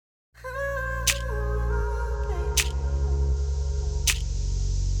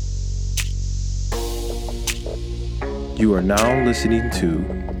You are now listening to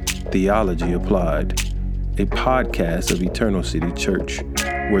Theology Applied, a podcast of Eternal City Church,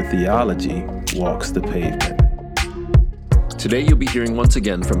 where theology walks the pavement. Today you'll be hearing once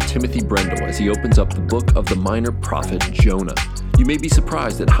again from Timothy Brendel as he opens up the book of the minor prophet Jonah. You may be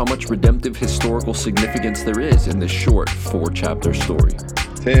surprised at how much redemptive historical significance there is in this short 4-chapter story.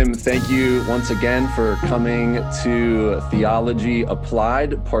 Tim, thank you once again for coming to Theology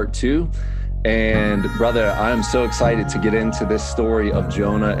Applied, Part 2. And brother, I am so excited to get into this story of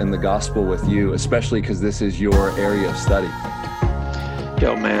Jonah and the gospel with you, especially because this is your area of study.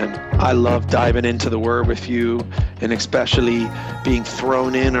 Yo, man, I love diving into the word with you, and especially being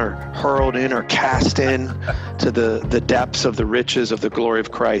thrown in or hurled in or cast in to the depths of the riches of the glory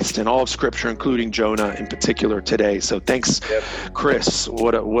of Christ and all of Scripture, including Jonah in particular today. So thanks, Chris.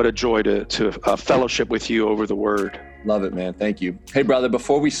 What a joy to fellowship with you over the word. Love it, man. Thank you. Hey, brother,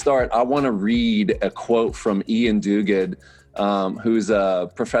 before we start, I want to read a quote from Ian Duguid, who's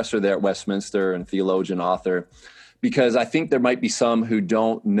a professor there at Westminster and theologian, author, because I think there might be some who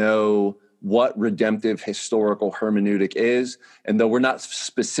don't know what redemptive historical hermeneutic is. And though we're not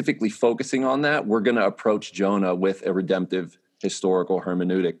specifically focusing on that, we're going to approach Jonah with a redemptive historical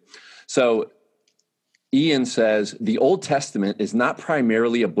hermeneutic. So Ian says, the Old Testament is not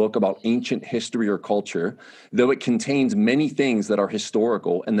primarily a book about ancient history or culture, though it contains many things that are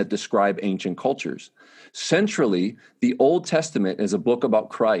historical and that describe ancient cultures. Centrally, the Old Testament is a book about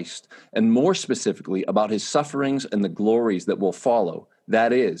Christ, and more specifically about his sufferings and the glories that will follow.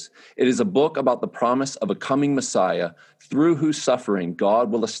 That is, it is a book about the promise of a coming Messiah, through whose suffering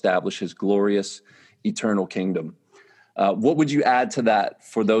God will establish his glorious eternal kingdom. What would you add to that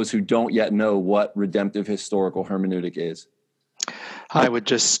for those who don't yet know what redemptive historical hermeneutic is? I would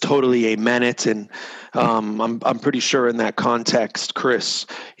just totally amen it, and I'm pretty sure in that context, Chris,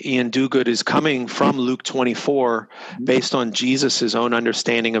 Ian Duguid is coming from Luke 24 based on Jesus' own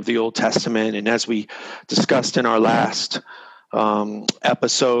understanding of the Old Testament, and as we discussed in our last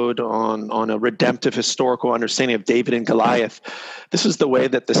episode on a redemptive historical understanding of David and Goliath, this is the way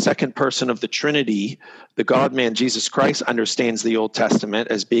that the second person of the Trinity, the God-man Jesus Christ, understands the Old Testament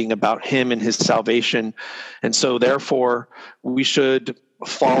as being about him and his salvation. And so therefore we should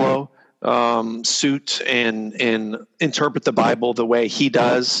follow suit and interpret the Bible the way he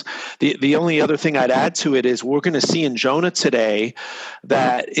does. The only other thing I'd add to it is we're going to see in Jonah today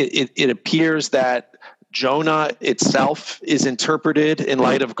that it appears that Jonah itself is interpreted in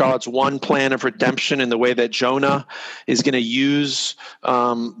light of God's one plan of redemption in the way that Jonah is going to use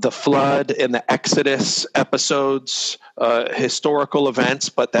the flood and the Exodus episodes, historical events,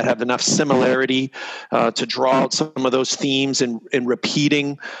 but that have enough similarity to draw out some of those themes in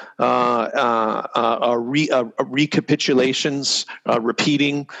repeating recapitulations,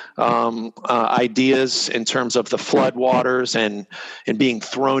 repeating ideas in terms of the flood waters and being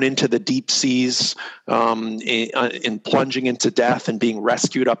thrown into the deep seas, in plunging into death and being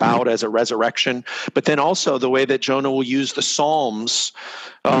rescued up out as a resurrection, but then also the way that Jonah will use the Psalms,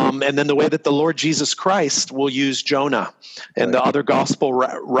 and then the way that the Lord Jesus Christ will use Jonah, and the other gospel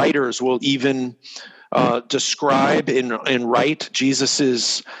writers will even describe and write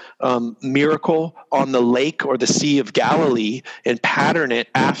Jesus's miracle on the lake or the Sea of Galilee and pattern it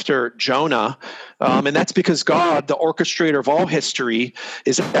after Jonah. And that's because God, the orchestrator of all history,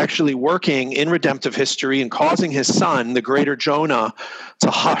 is actually working in redemptive history and causing his son, the greater Jonah, to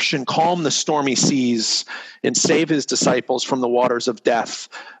hush and calm the stormy seas and save his disciples from the waters of death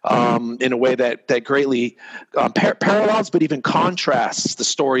in a way that greatly parallels but even contrasts the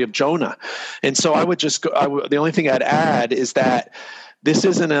story of Jonah. And so the only thing I'd add is that this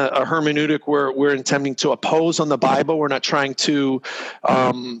isn't a hermeneutic where we're attempting to oppose on the Bible. We're not trying to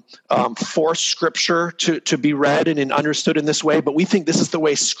force Scripture to be read and understood in this way, but we think this is the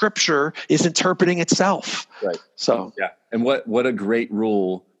way Scripture is interpreting itself. Right. So, yeah. And what a great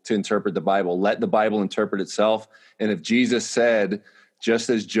rule to interpret the Bible. Let the Bible interpret itself. And if Jesus said,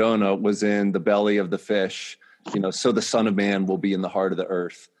 just as Jonah was in the belly of the fish, so the Son of Man will be in the heart of the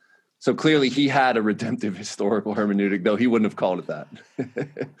earth. So clearly he had a redemptive historical hermeneutic, though he wouldn't have called it that.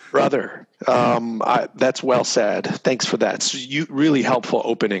 Brother, that's well said. Thanks for that. It's really helpful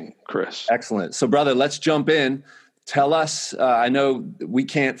opening, Chris. Excellent. So brother, let's jump in. Tell us, I know we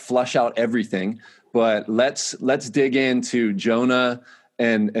can't flush out everything, but let's dig into Jonah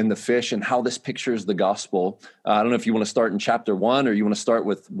and the fish and how this pictures the gospel. I don't know if you want to start in chapter 1 or you want to start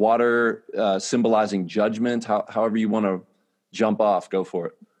with water symbolizing judgment. However you want to jump off, go for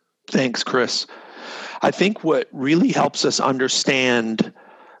it. Thanks, Chris. I think what really helps us understand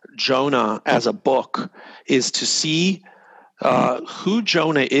Jonah as a book is to see who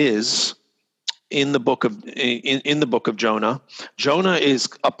Jonah is in the book of Jonah. Jonah is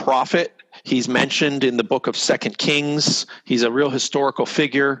a prophet. He's mentioned in the book of 2 Kings. He's a real historical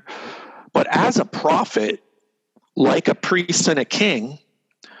figure. But as a prophet, like a priest and a king,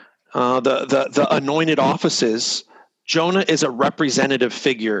 the anointed offices, Jonah is a representative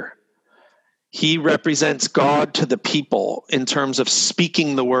figure. He represents God to the people in terms of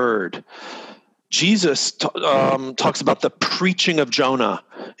speaking the word. Jesus talks about the preaching of Jonah.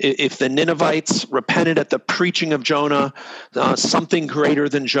 If the Ninevites repented at the preaching of Jonah, something greater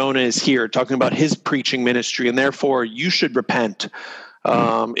than Jonah is here, talking about his preaching ministry, and therefore you should repent.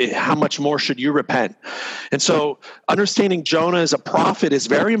 How much more should you repent? And so understanding Jonah as a prophet is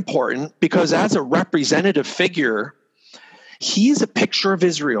very important, because as a representative figure, he's a picture of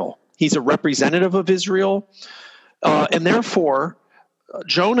Israel. He's a representative of Israel. And therefore,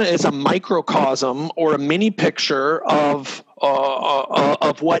 Jonah is a microcosm or a mini picture of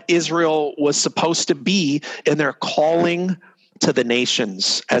what Israel was supposed to be in their calling to the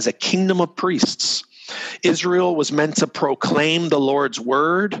nations as a kingdom of priests. Israel was meant to proclaim the Lord's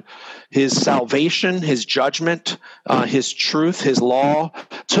word, his salvation, his judgment, his truth, his law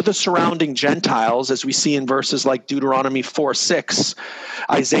to the surrounding Gentiles, as we see in verses like Deuteronomy 4:6.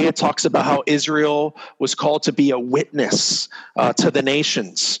 Isaiah talks about how Israel was called to be a witness to the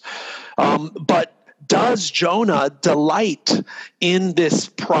nations. But does Jonah delight in this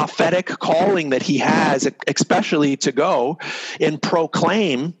prophetic calling that he has, especially to go and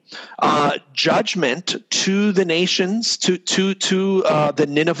proclaim judgment to the nations, to the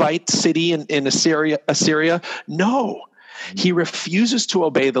Ninevite city in Assyria? No. He refuses to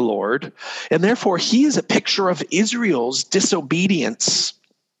obey the Lord, and therefore he is a picture of Israel's disobedience,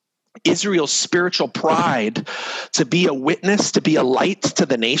 Israel's spiritual pride to be a witness, to be a light to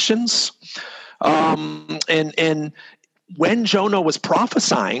the nations. And when Jonah was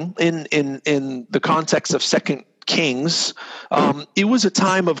prophesying in the context of 2 Kings, it was a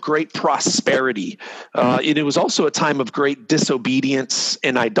time of great prosperity. It was also a time of great disobedience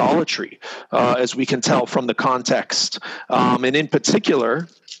and idolatry, as we can tell from the context. And in particular,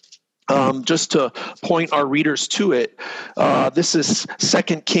 just to point our readers to it, this is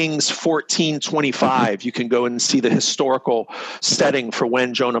 2 Kings 14:25. You can go and see the historical setting for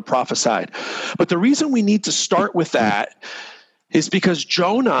when Jonah prophesied. But the reason we need to start with that is because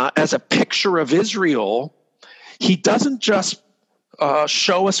Jonah, as a picture of Israel, he doesn't just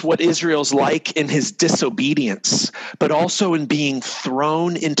show us what Israel's like in his disobedience, but also in being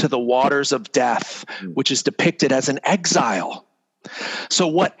thrown into the waters of death, which is depicted as an exile. So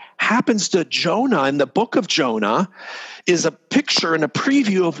what happens to Jonah in the book of Jonah is a picture and a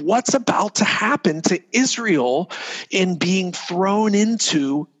preview of what's about to happen to Israel in being thrown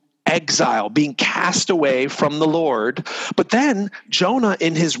into exile, being cast away from the Lord. But then Jonah,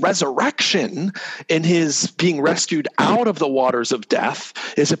 in his resurrection, in his being rescued out of the waters of death,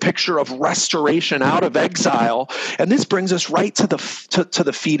 is a picture of restoration out of exile. And this brings us right to the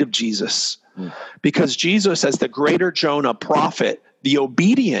feet of Jesus. Because Jesus, as the greater Jonah prophet, the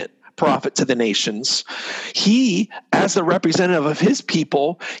obedient prophet to the nations, he, as the representative of his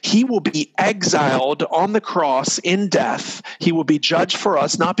people, he will be exiled on the cross in death. He will be judged for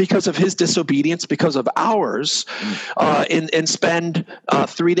us, not because of his disobedience, because of ours, and spend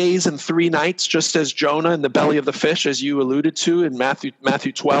 3 days and 3 nights, just as Jonah in the belly of the fish, as you alluded to in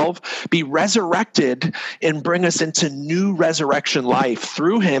Matthew 12, be resurrected and bring us into new resurrection life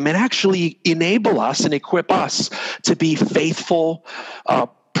through him, and actually enable us and equip us to be faithful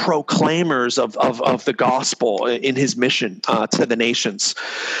proclaimers of the gospel in his mission to the nations.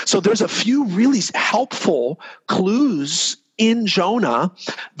 So there's a few really helpful clues in Jonah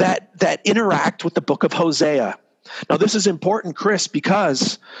that interact with the book of Hosea. Now, this is important, Chris,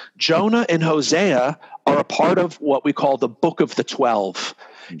 because Jonah and Hosea are a part of what we call the book of the 12.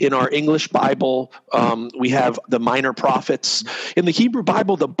 In our English Bible, we have the minor prophets. In the Hebrew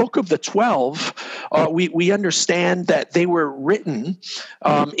Bible, the book of the 12, we understand that they were written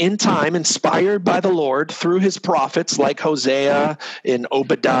in time, inspired by the Lord through his prophets like Hosea and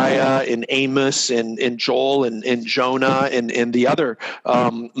Obadiah and Amos and Joel and Jonah and the other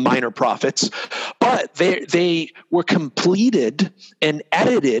minor prophets. But they were completed and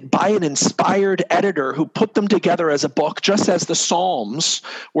edited by an inspired editor who put them together as a book, just as the Psalms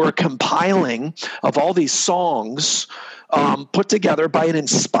were a compiling of all these songs put together by an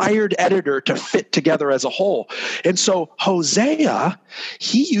inspired editor to fit together as a whole. And so Hosea,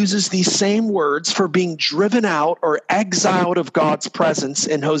 he uses these same words for being driven out or exiled of God's presence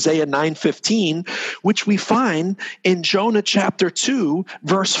in Hosea 9:15, which we find in Jonah chapter 2,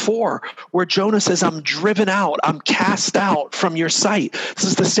 verse 4, where Jonah says, I'm driven out, I'm cast out from your sight. This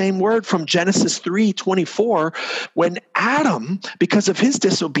is the same word from Genesis 3:24, when Adam, because of his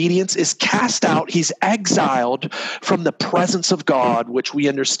disobedience, is cast out, he's exiled from the presence of God, which we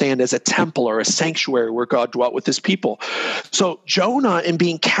understand as a temple or a sanctuary where God dwelt with his people. So Jonah, in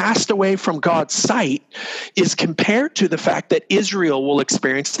being cast away from God's sight, is compared to the fact that Israel will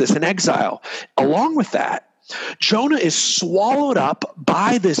experience this in exile. Along with that, Jonah is swallowed up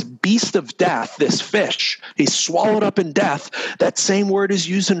by this beast of death, this fish. He's swallowed up in death. That same word is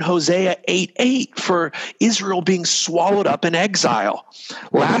used in Hosea 8:8 for Israel being swallowed up in exile.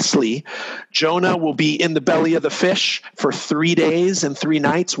 Lastly, Jonah will be in the belly of the fish for 3 days and 3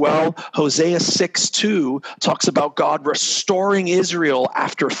 nights. Well, Hosea 6:2 talks about God restoring Israel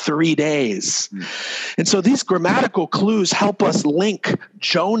after 3 days. And so these grammatical clues help us link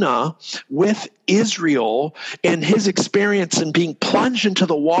Jonah with Israel and his experience in being plunged into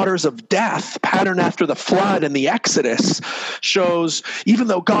the waters of death, pattern after the flood and the Exodus, shows even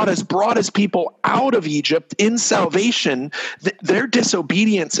though God has brought his people out of Egypt in salvation, their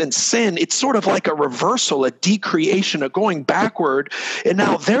disobedience and sin, it's sort of like a reversal, a decreation, a going backward. And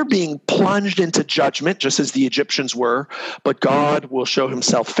now they're being plunged into judgment, just as the Egyptians were. But God will show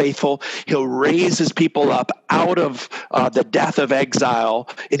himself faithful. He'll raise his people up out of the death of exile,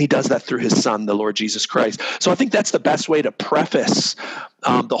 and he does that through his son, the Lord Jesus Christ. So I think that's the best way to preface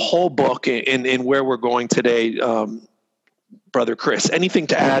the whole book in where we're going today, Brother Chris. Anything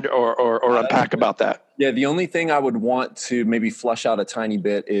to add or unpack about that? Yeah, the only thing I would want to maybe flesh out a tiny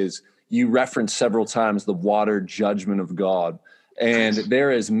bit is you referenced several times the water judgment of God. And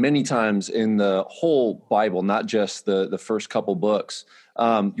there is many times in the whole Bible, not just the first couple books.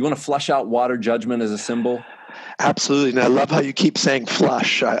 You want to flesh out water judgment as a symbol? Absolutely. And I love how you keep saying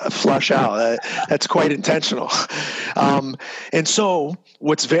flush out. That's quite intentional. And so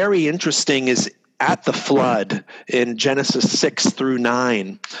what's very interesting is at the flood in Genesis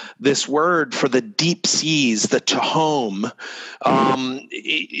 6-9, this word for the deep seas, the Tehom,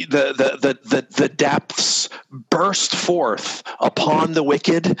 the depths burst forth upon the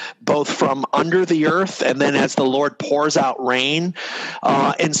wicked, both from under the earth and then as the Lord pours out rain.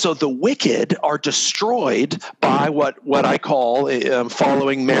 And so the wicked are destroyed by what I call,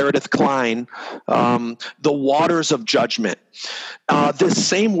 following Meredith Kline, the waters of judgment. This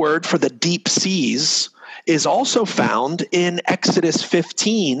same word for the deep seas is also found in Exodus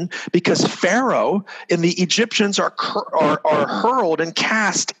 15, because Pharaoh and the Egyptians are hurled and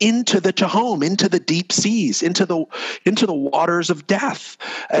cast into the Tehom, into the deep seas, into the waters of death,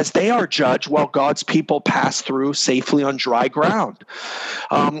 as they are judged while God's people pass through safely on dry ground.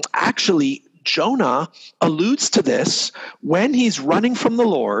 Actually, Jonah alludes to this when he's running from the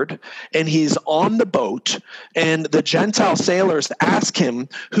Lord and he's on the boat and the Gentile sailors ask him,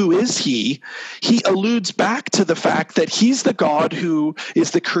 who is he? He alludes back to the fact that he's the God who is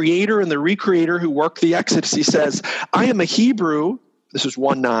the creator and the recreator who worked the Exodus. He says, I am a Hebrew. This is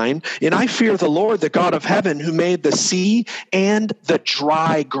 1:9. And I fear the Lord, the God of heaven, who made the sea and the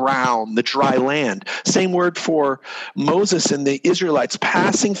dry ground, the dry land. Same word for Moses and the Israelites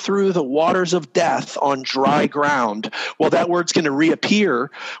passing through the waters of death on dry ground. Well, that word's going to reappear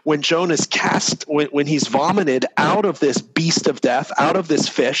when Jonah's cast, when he's vomited out of this beast of death, out of this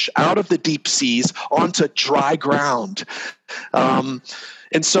fish, out of the deep seas, onto dry ground.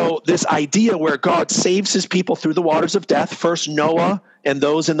 And so this idea where God saves his people through the waters of death, first Noah and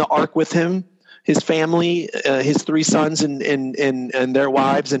those in the ark with him, his family, his 3 sons and their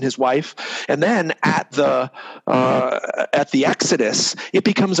wives and his wife. And then at the Exodus, it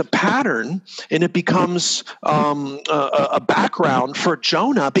becomes a pattern and it becomes a background for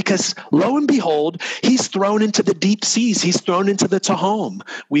Jonah, because lo and behold, he's thrown into the deep seas. He's thrown into the Tehom,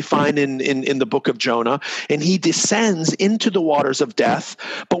 we find in the book of Jonah, and he descends into the waters of death.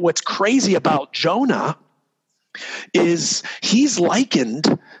 But what's crazy about Jonah is he's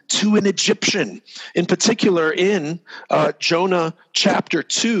likened to an Egyptian. In particular, in Jonah chapter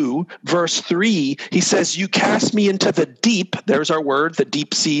 2, verse 3, he says, you cast me into the deep, there's our word, the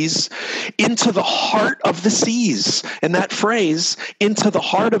deep seas, into the heart of the seas. And that phrase, into the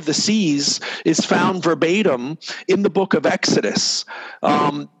heart of the seas, is found verbatim in the book of Exodus.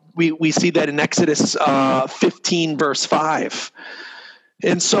 We see that in Exodus 15, verse 5.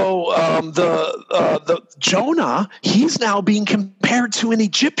 And so the Jonah, he's now being compared to an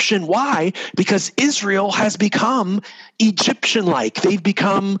Egyptian. Why? Because Israel has become Egyptian-like. They've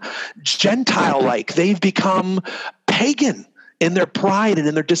become Gentile-like. They've become pagan in their pride and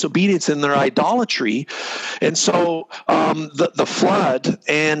in their disobedience and their idolatry. And so the flood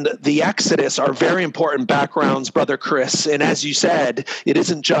and the Exodus are very important backgrounds, Brother Chris. And as you said, it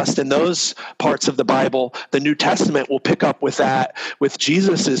isn't just in those parts of the Bible. The New Testament will pick up with that, with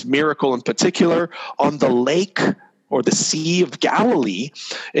Jesus' miracle in particular on the lake or the Sea of Galilee.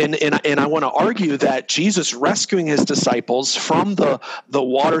 And I want to argue that Jesus rescuing his disciples from the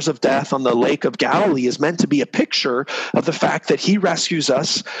waters of death on the Lake of Galilee is meant to be a picture of the fact that he rescues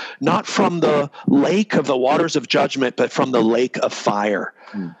us not from the lake of the waters of judgment, but from the lake of fire.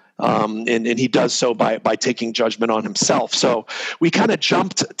 And he does so by taking judgment on himself. So we kind of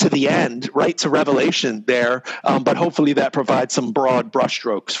jumped to the end, right to Revelation there, but hopefully that provides some broad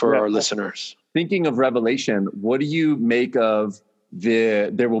brushstrokes for our listeners. Thinking of Revelation, what do you make of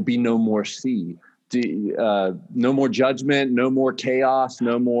there will be no more sea? No more judgment, no more chaos,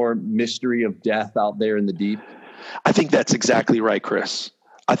 no more mystery of death out there in the deep? I think that's exactly right, Chris.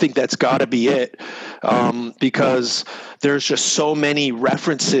 I think that's got to be it, because there's just so many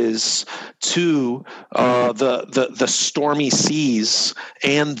references to the stormy seas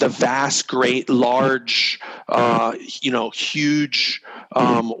and the vast, great, large, huge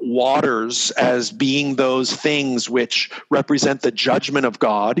waters as being those things which represent the judgment of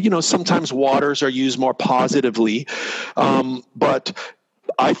God. Sometimes waters are used more positively, but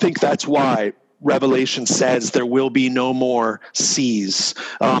I think that's why Revelation says there will be no more seas.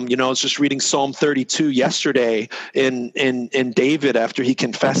 I was just reading Psalm 32 yesterday, in David, after he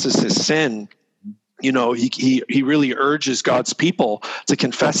confesses his sin, he really urges God's people to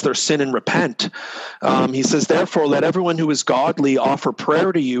confess their sin and repent. He says, therefore, let everyone who is godly offer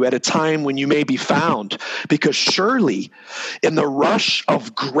prayer to you at a time when you may be found, because surely in the rush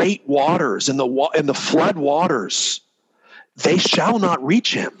of great waters, in the flood waters, they shall not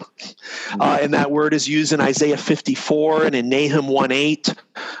reach him. And that word is used in Isaiah 54 and in Nahum 1:8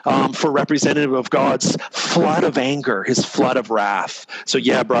 for representative of God's flood of anger, his flood of wrath. So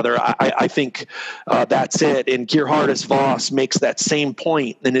yeah, brother, I think that's it. And Gerhardus Voss makes that same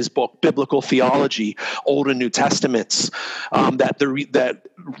point in his book, Biblical Theology, Old and New Testaments, that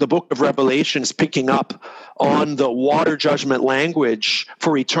the book of Revelation is picking up on the water judgment language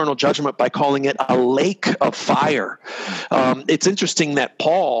for eternal judgment by calling it a lake of fire. It's interesting that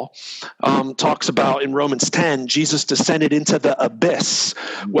Paul talks about in Romans 10, Jesus descended into the abyss.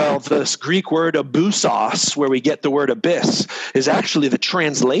 Well, this Greek word abusos, where we get the word abyss, is actually the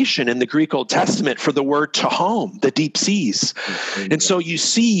translation in the Greek Old Testament for the word Tehom, the deep seas. And so you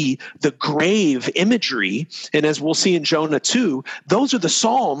see the grave imagery, and as we'll see in Jonah 2, those are the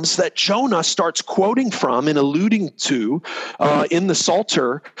Psalms that Jonah starts quoting from and alluding to in the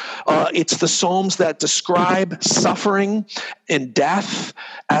Psalter. It's the Psalms that describe suffering and death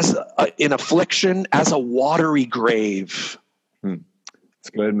in affliction as a watery grave. It's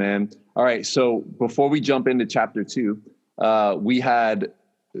good, man. All right. So before we jump into chapter 2, we had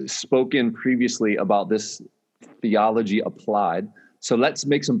spoken previously about this theology applied. So let's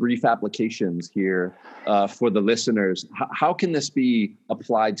make some brief applications here for the listeners. How can this be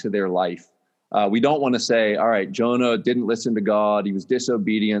applied to their life? We don't want to say, all right, Jonah didn't listen to God. He was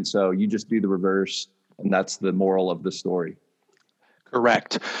disobedient. So you just do the reverse. And that's the moral of the story.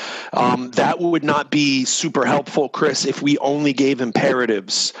 Correct. That would not be super helpful, Chris, if we only gave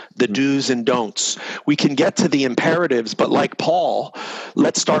imperatives, the do's and don'ts. We can get to the imperatives, but like Paul,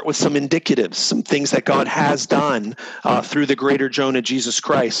 let's start with some indicatives, some things that God has done through the greater Jonah, Jesus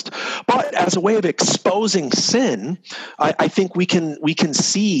Christ. But as a way of exposing sin, I think we can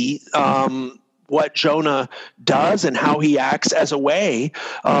see what Jonah does and how he acts as a way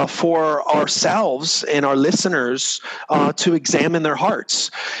for ourselves and our listeners to examine their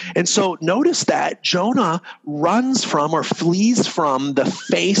hearts. And so notice that Jonah runs from or flees from the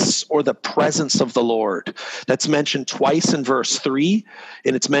face or the presence of the Lord. That's mentioned twice in verse 3,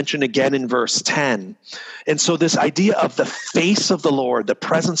 and it's mentioned again in verse 10. And so this idea of the face of the Lord, the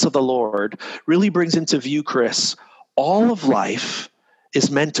presence of the Lord, really brings into view, Chris, all of life is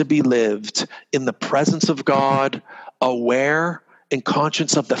meant to be lived in the presence of God, aware and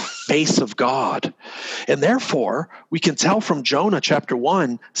conscious of the face of God. And therefore, we can tell from Jonah chapter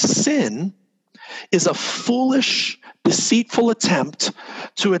 1, sin is a foolish, deceitful attempt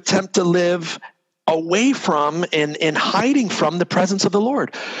to live away from and hiding from the presence of the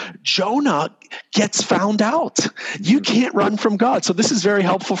Lord. Jonah gets found out. You can't run from God. So this is very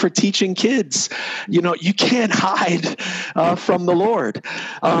helpful for teaching kids. You can't hide from the Lord.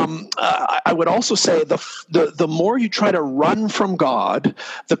 I would also say the more you try to run from God,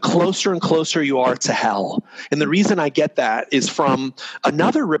 the closer and closer you are to hell. And the reason I get that is from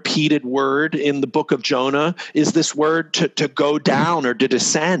another repeated word in the book of Jonah is this word to go down or to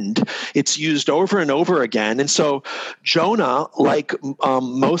descend. It's used over and over again. And so Jonah, like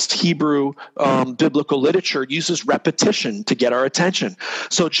most Hebrew biblical literature, uses repetition to get our attention.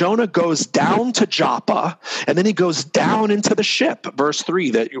 So Jonah goes down to Joppa, and then he goes down into the ship. Verse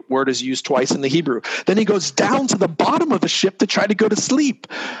 3, that word is used twice in the Hebrew. Then he goes down to the bottom of the ship to try to go to sleep.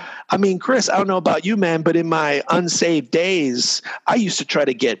 I mean, Chris, I don't know about you, man, but in my unsaved days, I used to try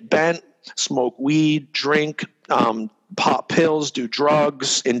to get bent, smoke weed, drink, pop pills, do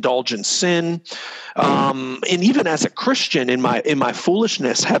drugs, indulge in sin, and even as a Christian, in my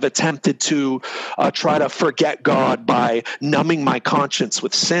foolishness, have attempted to try to forget God by numbing my conscience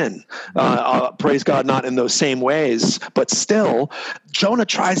with sin. Praise God, not in those same ways, but still, Jonah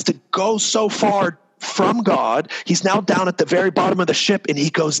tries to go so far from God. He's now down at the very bottom of the ship, and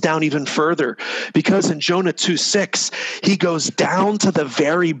he goes down even further, because in Jonah 2:6, he goes down to the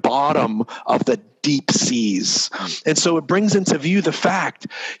very bottom of the deep seas. And so it brings into view the fact,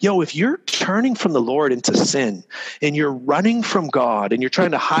 if you're turning from the Lord into sin, and you're running from God, and you're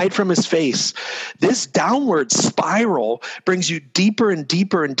trying to hide from his face, this downward spiral brings you deeper and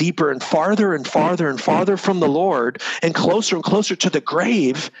deeper and deeper and farther and farther and farther from the Lord, and closer to the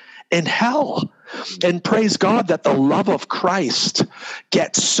grave and hell. And praise God that the love of Christ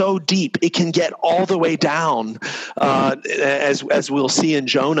gets so deep, it can get all the way down, as we'll see in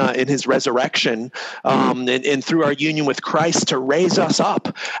Jonah in his resurrection, and through our union with Christ, to raise us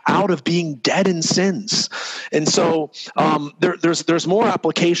up out of being dead in sins. And so there's more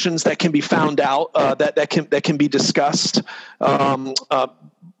applications that can be found out, that can be discussed, Brother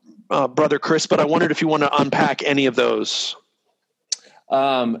Chris, but I wondered if you want to unpack any of those.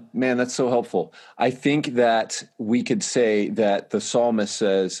 Man, that's so helpful. I think that we could say that the psalmist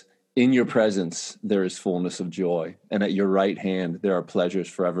says, in your presence, there is fullness of joy, and at your right hand, there are pleasures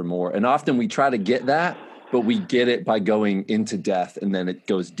forevermore. And often we try to get that, but we get it by going into death, and then it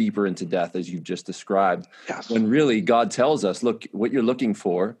goes deeper into death, as you've just described. Yes. When really God tells us, look, what you're looking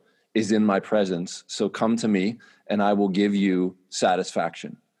for is in my presence. So come to me, and I will give you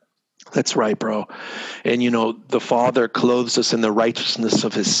satisfaction. That's right, bro. And, the Father clothes us in the righteousness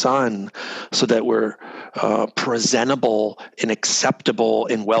of his Son so that we're presentable and acceptable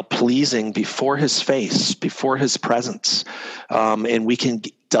and well-pleasing before his face, before his presence. And we can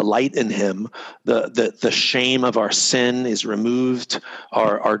delight in him. The shame of our sin is removed.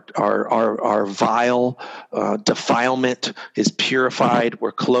 Our vile defilement is purified.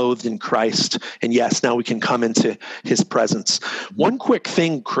 We're clothed in Christ. And yes, now we can come into his presence. One quick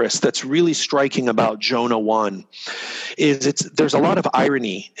thing, Chris, that's really striking about Jonah 1 is there's a lot of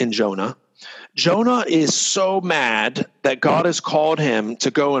irony in Jonah. Jonah is so mad that God has called him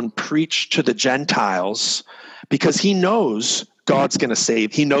to go and preach to the Gentiles because he knows God's going to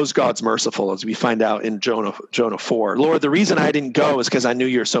save. He knows God's merciful, as we find out in Jonah 4. Lord, the reason I didn't go is because I knew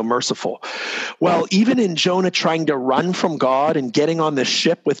you're so merciful. Well, even in Jonah trying to run from God and getting on this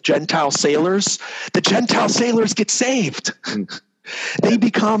ship with Gentile sailors, the Gentile sailors get saved. They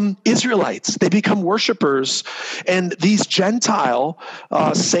become Israelites. They become worshipers. And these Gentile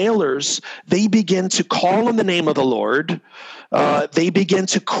sailors, they begin to call on the name of the Lord. They begin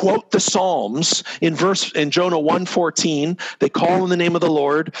to quote the Psalms in Jonah 1:14. They call on the name of the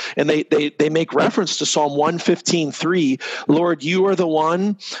Lord, and they make reference to Psalm 115:3. Lord, you are the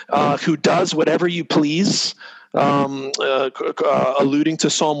one who does whatever you please. Alluding to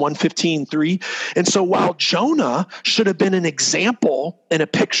Psalm 115:3. And so while Jonah should have been an example and a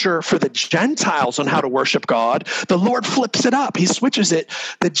picture for the Gentiles on how to worship God, the Lord flips it up. He switches it.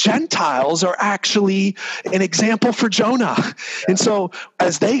 The Gentiles are actually an example for Jonah. And so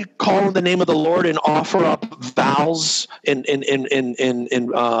as they call on the name of the Lord and offer up vows and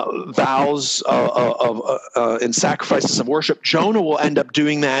sacrifices of worship, Jonah will end up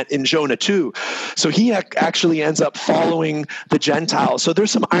doing that in Jonah 2. So he actually ends up following the Gentiles. So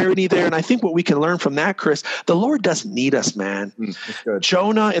there's some irony there. And I think what we can learn from that, Chris, the Lord doesn't need us, man.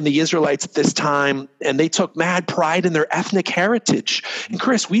 Jonah and the Israelites at this time, and they took mad pride in their ethnic heritage. And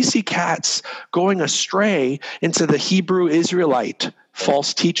Chris, we see cats going astray into the Hebrew Israelite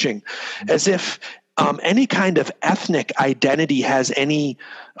false teaching, as if any kind of ethnic identity has any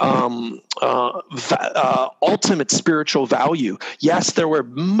ultimate spiritual value. Yes, there were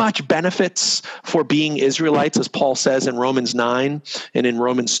much benefits for being Israelites, as Paul says in Romans 9 and in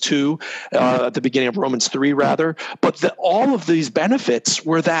Romans 2, at the beginning of Romans 3, rather. But all of these benefits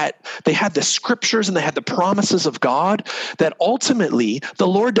were that they had the scriptures and they had the promises of God, that ultimately the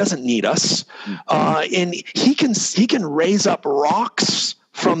Lord doesn't need us. And he can raise up rocks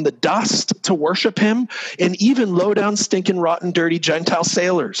from the dust to worship him, and even low down, stinking, rotten, dirty Gentile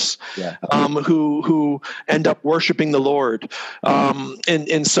sailors who end up worshiping the Lord.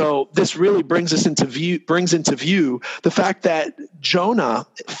 And so this really brings into view the fact that Jonah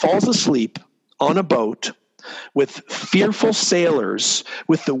falls asleep on a boat with fearful sailors,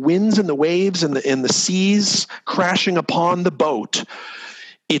 with the winds and the waves and the seas crashing upon the boat.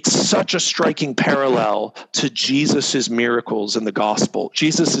 It's such a striking parallel to Jesus's miracles in the gospel.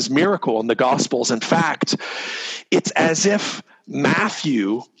 Jesus's miracle in the gospels, in fact, it's as if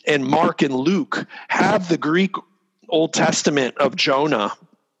Matthew and Mark and Luke have the Greek Old Testament of Jonah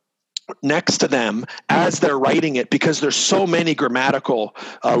next to them as they're writing it, because there's so many grammatical,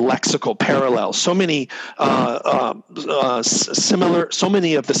 lexical parallels, so many similar, so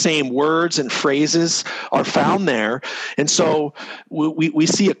many of the same words and phrases are found there. And so we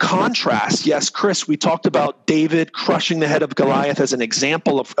see a contrast. Yes, Chris, we talked about David crushing the head of Goliath as an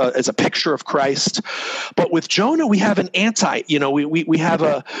example of, as a picture of Christ. But with Jonah, we have an we have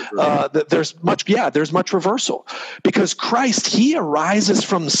there's much reversal, because Christ, he arises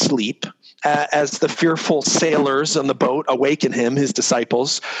from sleep as the fearful sailors on the boat awaken him, his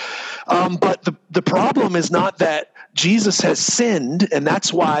disciples. But the problem is not that Jesus has sinned, and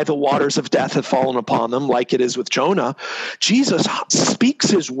that's why the waters of death have fallen upon them, like it is with Jonah. Jesus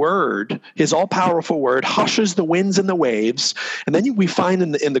speaks his word, his all-powerful word, hushes the winds and the waves, and then we find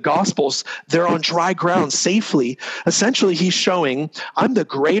in the Gospels, they're on dry ground safely. Essentially, he's showing, I'm the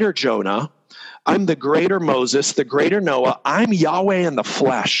greater Jonah, I'm the greater Moses, the greater Noah. I'm Yahweh in the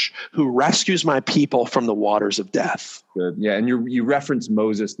flesh who rescues my people from the waters of death. Good. Yeah, and you reference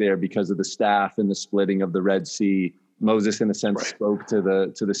Moses there because of the staff and the splitting of the Red Sea. Moses, in a sense, spoke to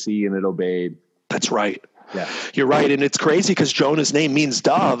the sea and it obeyed. That's right. Yeah, you're right. And it's crazy because Jonah's name means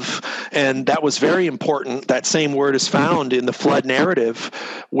dove. And that was very important. That same word is found in the flood narrative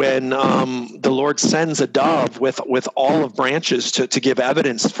when the Lord sends a dove with olive branches to give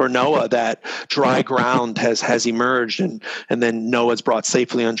evidence for Noah that dry ground has emerged, and then Noah's brought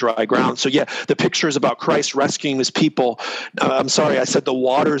safely on dry ground. So yeah, the picture is about Christ rescuing his people. I'm sorry, I said the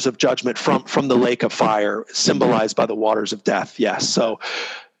waters of judgment from the lake of fire, symbolized by the waters of death. Yes. So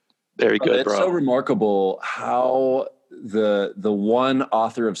very good, it's bro. So remarkable how the one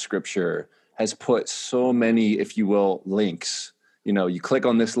author of Scripture has put so many, if you will, links. You click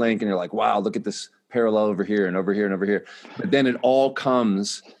on this link and you're like, wow, look at this parallel over here and over here and over here. But then it all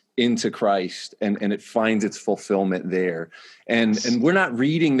comes into Christ and it finds its fulfillment there. And we're not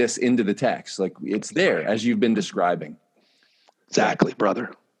reading this into the text. Like, it's there as you've been describing. Exactly,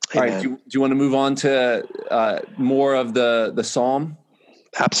 brother. All right. Do you want to move on to more of the Psalm?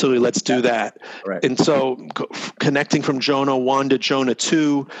 Absolutely. Let's do that. Right. And so connecting from Jonah 1 to Jonah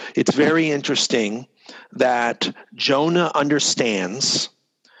 2, it's very interesting that Jonah understands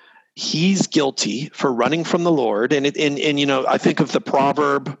he's guilty for running from the Lord. And I think of the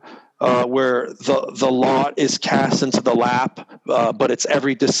proverb where the lot is cast into the lap, but its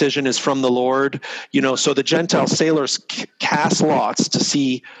every decision is from the Lord. So the Gentile sailors cast lots to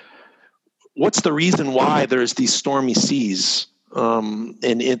see what's the reason why there's these stormy seas. And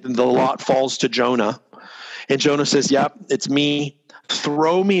the lot falls to Jonah, and Jonah says, "Yep, it's me.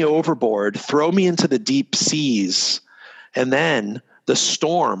 Throw me overboard. Throw me into the deep seas, and then the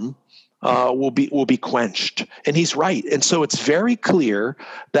storm will be quenched." And he's right. And so it's very clear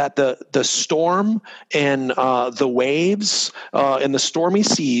that the storm and the waves and the stormy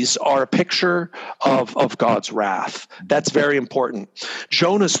seas are a picture of God's wrath. That's very important.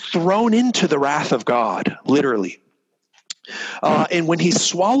 Jonah's thrown into the wrath of God, literally. And when he's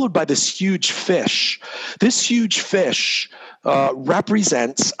swallowed by this huge fish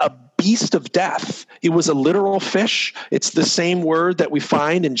represents a beast of death. It was a literal fish. It's the same word that we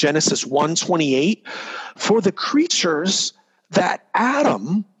find in Genesis 1:28 for the creatures that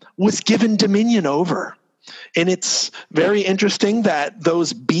Adam was given dominion over. And it's very interesting that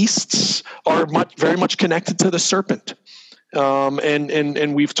those beasts are very much connected to the serpent.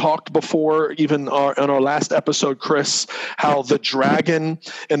 And we've talked before, even on our last episode, Chris, how the dragon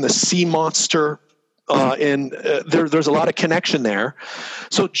and the sea monster there's a lot of connection there.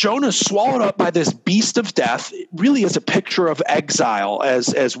 So Jonah's swallowed up by this beast of death. It really is a picture of exile,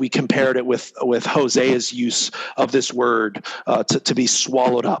 as we compared it with Hosea's use of this word to be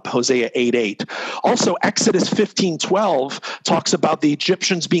swallowed up. Hosea 8:8. Also, Exodus 15:12 talks about the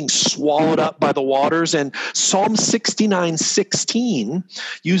Egyptians being swallowed up by the waters, and Psalm 69:16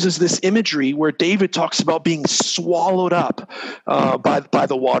 uses this imagery where David talks about being swallowed up by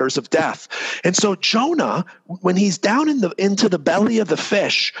the waters of death. And so Jonah, when he's down into the belly of the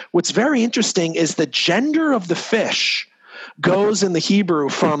fish, what's very interesting is the gender of the fish goes in the Hebrew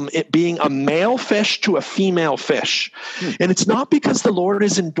from it being a male fish to a female fish. And it's not because the Lord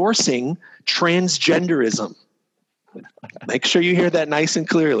is endorsing transgenderism. Make sure you hear that nice and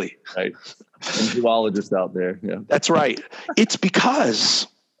clearly. Right. And zoologists out there. Yeah. That's right. It's because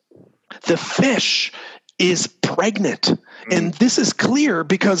the fish is pregnant. And this is clear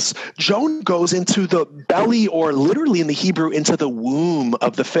because Jonah goes into the belly, or literally in the Hebrew, into the womb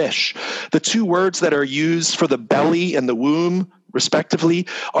of the fish. The two words that are used for the belly and the womb, respectively,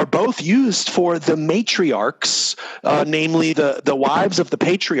 are both used for the matriarchs, namely the wives of the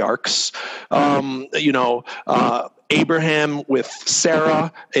patriarchs. Abraham with Sarah,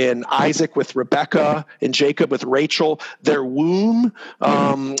 and Isaac with Rebekah, and Jacob with Rachel. Their womb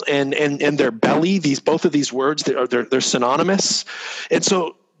and their belly, both of these words, they're synonymous. And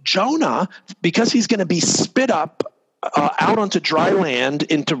so Jonah, because he's going to be spit up out onto dry land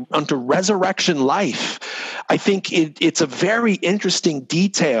onto resurrection life, I think it's a very interesting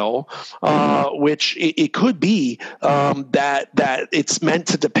detail, which it could be that it's meant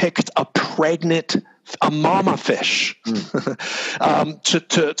to depict a mama fish,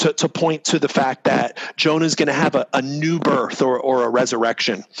 to point to the fact that Jonah is going to have a new birth or a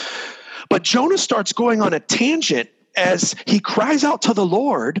resurrection. But Jonah starts going on a tangent as he cries out to the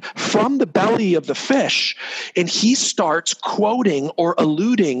Lord from the belly of the fish, and he starts quoting or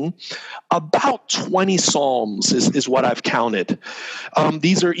alluding about 20 Psalms is what I've counted.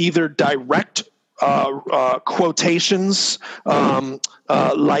 These are either direct quotations,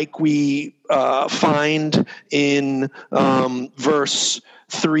 like we find in verse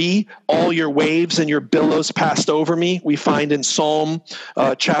 3, all your waves and your billows passed over me. We find in Psalm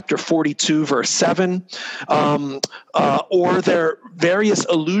chapter 42, verse 7. Or there are various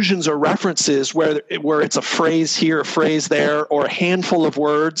allusions or references where it's a phrase here, a phrase there, or a handful of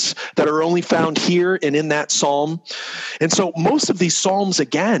words that are only found here and in that psalm. And so most of these psalms,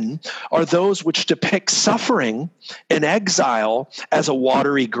 again, are those which depict suffering and exile as a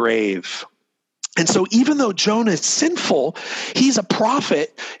watery grave. And so even though Jonah is sinful, he's a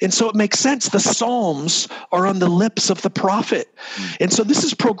prophet. And so it makes sense. The Psalms are on the lips of the prophet. And so this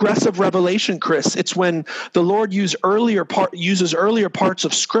is progressive revelation, Chris. It's when the Lord uses earlier parts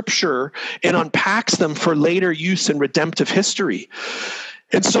of Scripture and unpacks them for later use in redemptive history.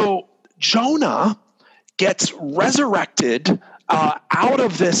 And so Jonah gets resurrected out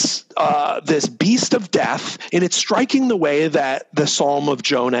of this beast of death, and it's striking the way that the Psalm of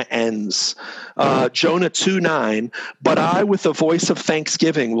Jonah ends. Jonah 2:9, but I with the voice of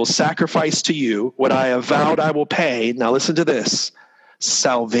thanksgiving will sacrifice to you what I have vowed I will pay. Now listen to this.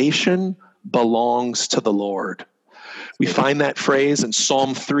 Salvation belongs to the Lord. We find that phrase in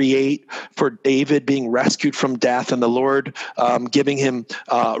Psalm 3:8 for David being rescued from death and the Lord giving him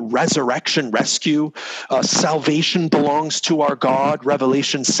resurrection, rescue. Salvation belongs to our God,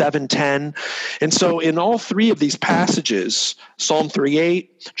 Revelation 7:10. And so in all three of these passages, Psalm 3:8,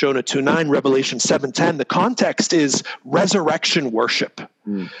 Jonah 2:9, Revelation 7:10, the context is resurrection worship.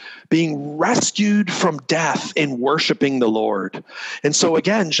 Being rescued from death and worshiping the Lord. And so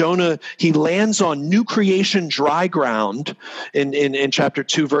again, Jonah, he lands on new creation dry ground in chapter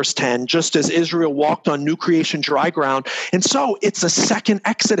 2, verse 10, just as Israel walked on new creation dry ground. And so it's a second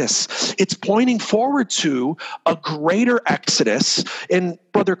Exodus. It's pointing forward to a greater Exodus. And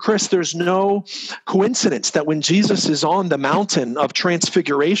Brother Chris, there's no coincidence that when Jesus is on the mountain of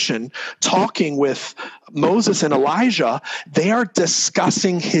transfiguration talking with Moses and Elijah, they are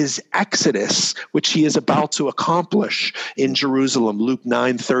discussing his exodus, which he is about to accomplish in Jerusalem, Luke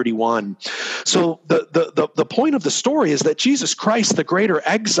 9:31. So the point of the story is that Jesus Christ, the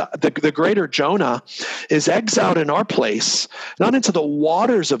greater Jonah, is exiled in our place, not into the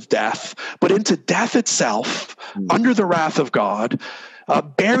waters of death, but into death itself, under the wrath of God.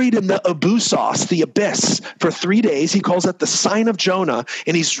 Buried in the abusos, the abyss, for 3 days. He calls it the sign of Jonah,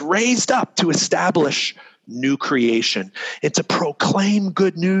 and he's raised up to establish new creation, and to proclaim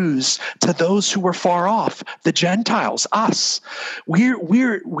good news to those who were far off, the Gentiles, us.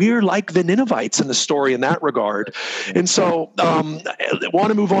 We're like the Ninevites in the story in that regard. And so I want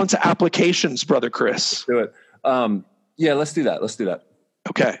to move on to applications, Brother Chris. Let's do it. Yeah, let's do that.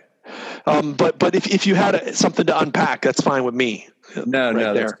 Okay. But if you had something to unpack, that's fine with me. No,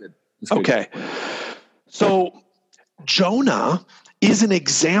 that's good. Okay. So Jonah is an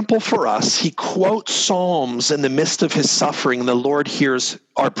example for us. He quotes Psalms in the midst of his suffering, and the Lord hears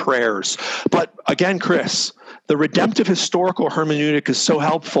our prayers. But again, Chris, the redemptive historical hermeneutic is so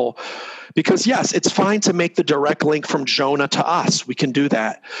helpful because, yes, it's fine to make the direct link from Jonah to us. We can do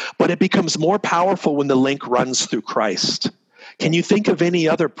that. But it becomes more powerful when the link runs through Christ. Can you think of any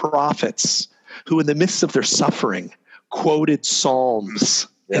other prophets who, in the midst of their suffering, quoted Psalms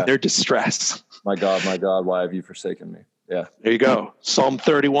in their distress? My God, why have you forsaken me? Yeah. There you go. Psalm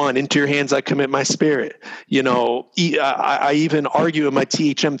 31, into your hands I commit my spirit. You know, I even argue in my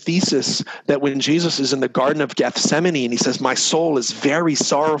THM thesis that when Jesus is in the Garden of Gethsemane and he says, my soul is very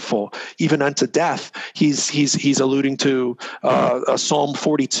sorrowful, even unto death, he's alluding to Psalm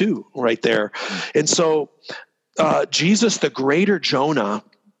 42 right there. And so Jesus, the greater Jonah,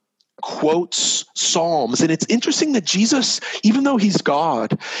 quotes Psalms. And it's interesting that Jesus, even though he's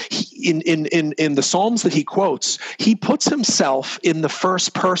God, in the Psalms that he quotes, he puts himself in the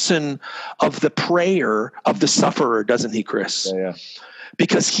first person of the prayer of the sufferer, doesn't he, Chris? Yeah.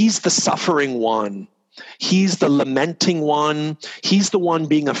 Because he's the suffering one. He's the lamenting one. He's the one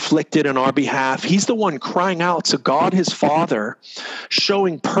being afflicted on our behalf. He's the one crying out to God, his Father,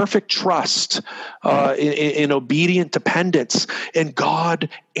 showing perfect trust in obedient dependence. And God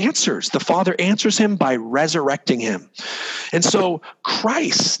answers. The Father answers him by resurrecting him. And so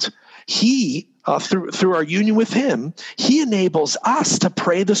Christ, he, through our union with him, he enables us to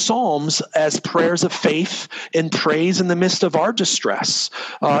pray the Psalms as prayers of faith and praise in the midst of our distress.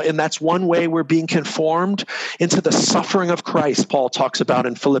 And that's one way we're being conformed into the suffering of Christ, Paul talks about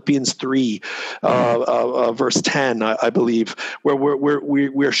in Philippians 3, verse 10, I believe, where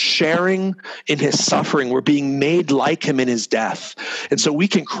we're sharing in his suffering. We're being made like him in his death. And so we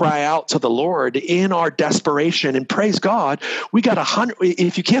can cry out to the Lord in our desperation, and praise God, we got 100.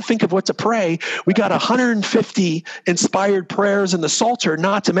 If you can't think of what to pray, we got 150 inspired prayers in the Psalter,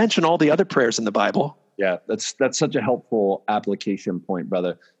 not to mention all the other prayers in the Bible. Yeah, that's such a helpful application point,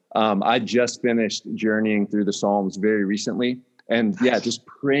 brother. I just finished journeying through the Psalms very recently. And just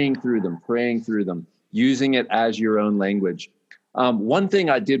praying through them, using it as your own language. One thing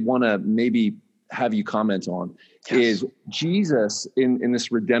I did want to maybe have you comment on is Jesus in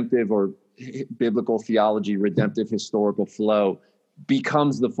this redemptive or biblical theology, redemptive historical flow,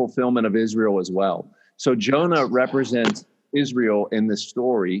 becomes the fulfillment of Israel as well. So Jonah represents Israel in this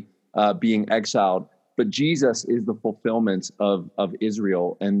story being exiled, but Jesus is the fulfillment of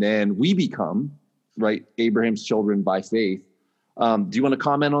Israel. And then we become, right, Abraham's children by faith. Do you want to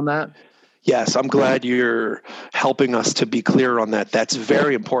comment on that? Yes, I'm glad you're helping us to be clear on that. That's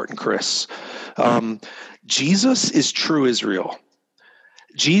very important, Chris. Jesus is true Israel.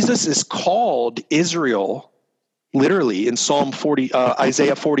 Jesus is called Israel literally in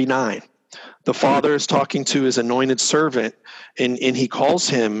Isaiah 49. The Father is talking to his anointed servant, and he calls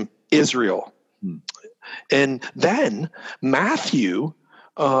him Israel. And then Matthew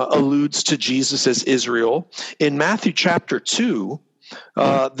alludes to Jesus as Israel. In Matthew chapter 2,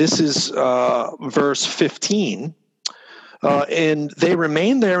 this is verse 15. And they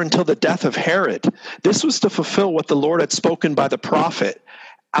remained there until the death of Herod. This was to fulfill what the Lord had spoken by the prophet.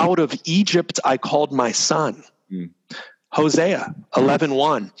 Out of Egypt I called my son. Hosea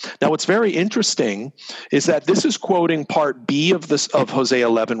 11:1. Now, what's very interesting is that this is quoting part B of Hosea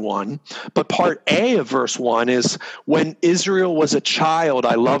 11:1, but part A of verse 1 is, when Israel was a child,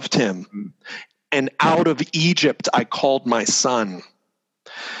 I loved him, and out of Egypt I called my son.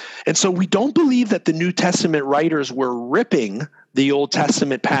 And so we don't believe that the New Testament writers were ripping the Old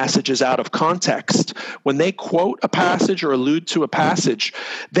Testament passages out of context. When they quote a passage or allude to a passage,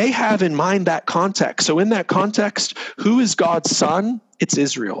 they have in mind that context. So in that context, who is God's son? It's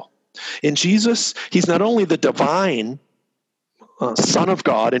Israel. In Jesus, he's not only the divine Son of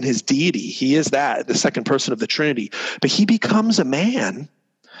God in his deity, he is that, the second person of the Trinity, but he becomes a man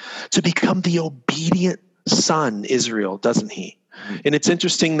to become the obedient son, Israel, doesn't he? And it's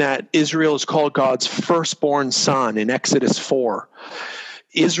interesting that Israel is called God's firstborn son in Exodus 4.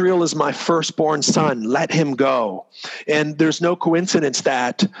 Israel is my firstborn son, let him go. And there's no coincidence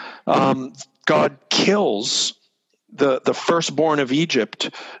that God kills the firstborn of Egypt.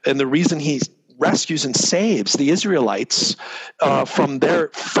 And the reason he rescues and saves the Israelites from their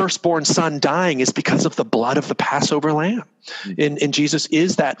firstborn son dying is because of the blood of the Passover lamb. And Jesus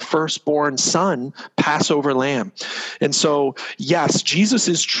is that firstborn son, Passover lamb. And so, yes, Jesus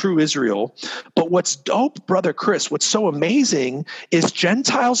is true Israel. But what's dope, Brother Chris, what's so amazing is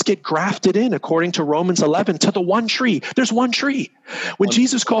Gentiles get grafted in, according to Romans 11, to the one tree. There's one tree. When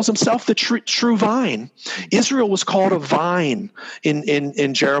Jesus calls himself the true vine, Israel was called a vine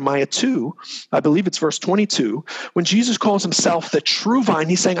in Jeremiah 2. I believe it's verse 22. When Jesus calls himself the true vine,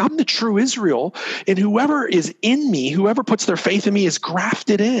 he's saying, I'm the true Israel, and whoever is in me, whoever puts their faith in me is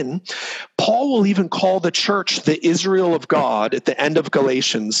grafted in. Paul will even call the church the Israel of God at the end of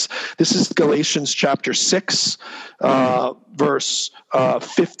Galatians. This is Galatians chapter 6, verse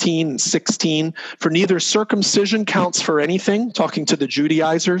 15 and 16. For neither circumcision counts for anything, talking to the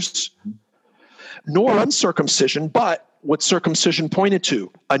Judaizers, nor uncircumcision, but what circumcision pointed to,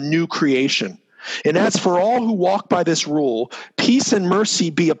 a new creation. And as for all who walk by this rule, peace and mercy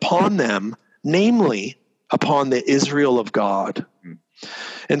be upon them, namely upon the Israel of God.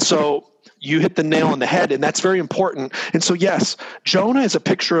 And so you hit the nail on the head, and that's very important. And so, yes, Jonah is a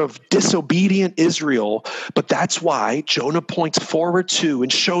picture of disobedient Israel, but that's why Jonah points forward to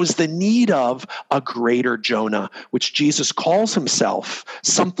and shows the need of a greater Jonah, which Jesus calls himself.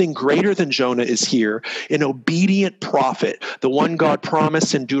 Something greater than Jonah is here, an obedient prophet, the one God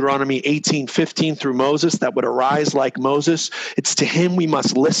promised in Deuteronomy 18:15 through Moses that would arise like Moses. It's to him we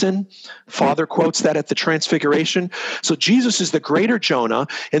must listen. Father quotes that at the Transfiguration. So Jesus is the greater Jonah,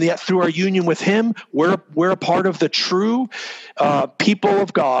 and yet through our union with him, we're a part of the true people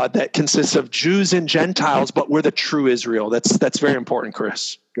of God that consists of Jews and Gentiles, but we're the true Israel. That's very important,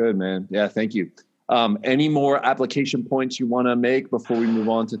 Chris. Good, man. Yeah, thank you. Any more application points you want to make before we move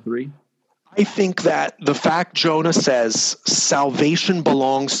on to 3? I think that the fact Jonah says salvation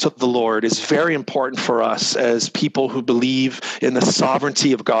belongs to the Lord is very important for us as people who believe in the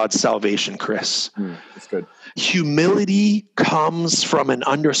sovereignty of God's salvation, Chris. That's good. Humility comes from an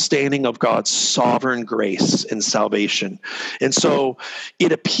understanding of God's sovereign grace and salvation. And so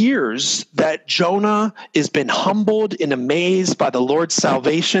it appears that Jonah has been humbled and amazed by the Lord's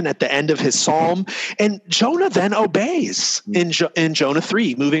salvation at the end of his psalm. And Jonah then obeys in Jonah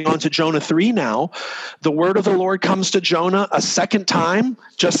 3. Moving on to Jonah 3 now, the word of the Lord comes to Jonah a second time,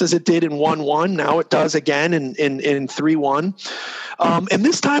 just as it did in 1:1. Now it does again in 3:1. And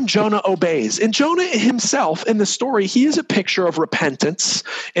this time Jonah obeys. And Jonah himself in the story, he is a picture of repentance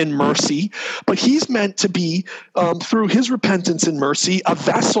and mercy, but he's meant to be, through his repentance and mercy, a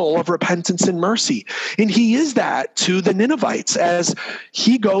vessel of repentance and mercy. And he is that to the Ninevites. As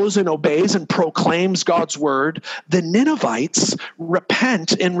he goes and obeys and proclaims God's word, the Ninevites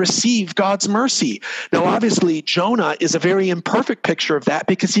repent and receive God's mercy. Now, obviously, Jonah is a very imperfect picture of that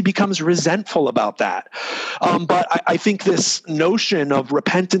because he becomes resentful about that. But I think this notion of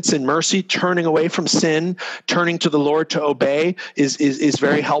repentance and mercy, turning away from sin, turning to the Lord to obey, is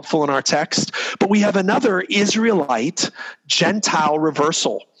very helpful in our text. But we have another Israelite Gentile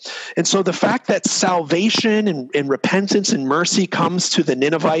reversal. And so the fact that salvation and repentance and mercy comes to the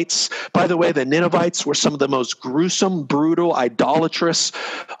Ninevites, by the way, the Ninevites were some of the most gruesome, brutal, idolatrous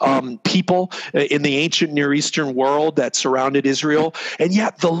people in the ancient Near Eastern world that surrounded Israel. And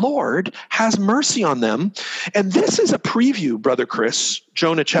yet the Lord has mercy on them. And this is a preview, Brother Chris,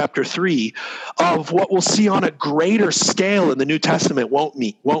 Jonah chapter 3, of what we'll see on a greater scale in the New Testament, won't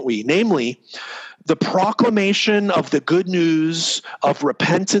we? Namely, the proclamation of the good news of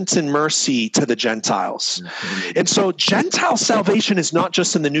repentance and mercy to the Gentiles. And so Gentile salvation is not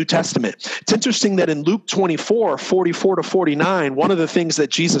just in the New Testament. It's interesting that in Luke 24, 44 to 49, one of the things that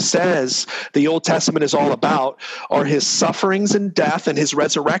Jesus says the Old Testament is all about are his sufferings and death and his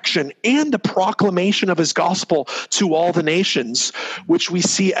resurrection and the proclamation of his gospel to all the nations, which we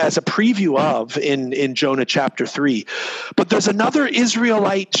see as a preview of in Jonah chapter 3. But there's another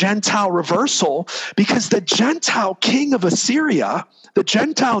Israelite Gentile reversal, because the Gentile king of Assyria, the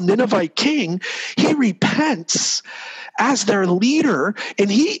Gentile Ninevite king, he repents as their leader,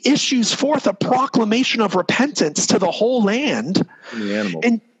 and he issues forth a proclamation of repentance to the whole land,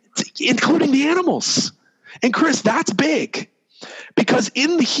 including the animals. And Chris, that's big. Because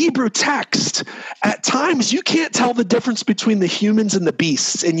in the Hebrew text, at times you can't tell the difference between the humans and the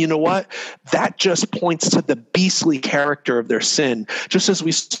beasts. And you know what? That just points to the beastly character of their sin. Just as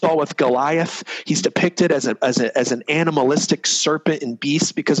we saw with Goliath, he's depicted as an animalistic serpent and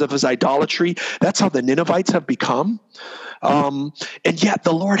beast because of his idolatry. That's how the Ninevites have become. And yet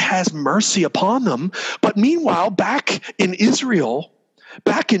the Lord has mercy upon them. But meanwhile, back in Israel,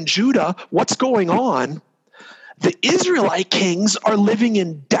 back in Judah, what's going on? The Israelite kings are living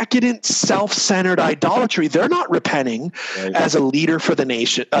in decadent, self-centered idolatry. They're not repenting as a leader for the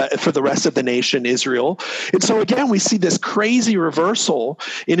nation, for the rest of the nation, Israel. And so again, we see this crazy reversal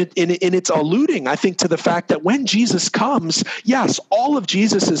in its alluding, I think, to the fact that when Jesus comes, yes, all of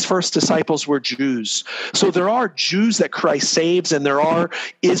Jesus's first disciples were Jews. So there are Jews that Christ saves, and there are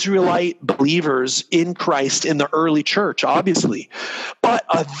Israelite believers in Christ in the early church, obviously. But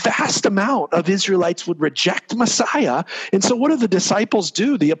a vast amount of Israelites would reject Messiah. And so what do the disciples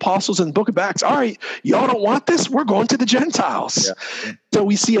do? The apostles in the book of Acts, all right, y'all don't want this? We're going to the Gentiles. Yeah. So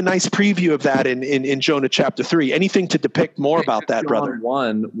we see a nice preview of that in Jonah chapter 3. Anything to depict more about that, brother?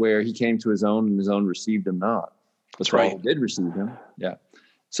 1, where he came to his own and his own received him not. That's right. All did receive him. Yeah.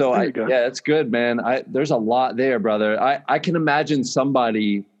 So yeah, it's good, man. There's a lot there, brother. I can imagine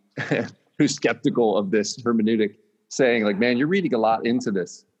somebody who's skeptical of this hermeneutic saying like, man, you're reading a lot into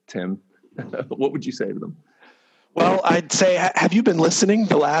this, Tim. What would you say to them? Well, I'd say, have you been listening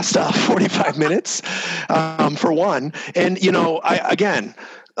the last 45 minutes, for one? And,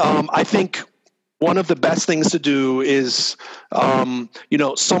 I think one of the best things to do is, I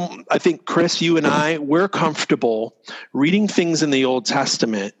think, Chris, you and I, we're comfortable reading things in the Old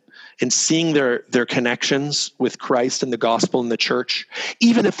Testament and seeing their connections with Christ and the gospel and the church,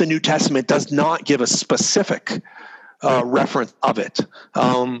 even if the New Testament does not give a specific reference of it.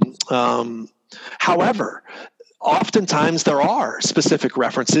 However, oftentimes there are specific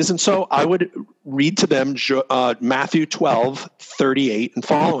references, and so I would read to them Matthew 12:38 and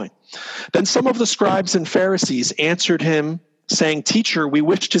following. Then some of the scribes and Pharisees answered him, saying, "Teacher, we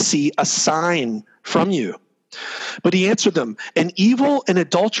wish to see a sign from you." But he answered them, "An evil and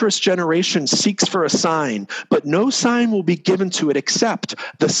adulterous generation seeks for a sign, but no sign will be given to it except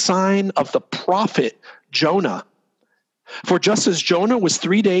the sign of the prophet Jonah. For just as Jonah was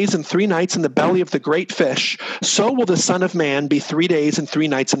 3 days and 3 nights in the belly of the great fish, so will the Son of Man be 3 days and 3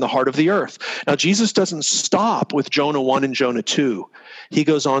 nights in the heart of the earth." Now, Jesus doesn't stop with Jonah 1 and Jonah 2. He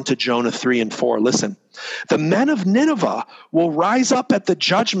goes on to Jonah 3 and 4. Listen, "The men of Nineveh will rise up at the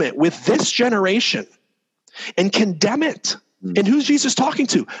judgment with this generation and condemn it." And who's Jesus talking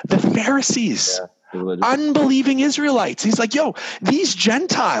to? The Pharisees, unbelieving Israelites. He's like, these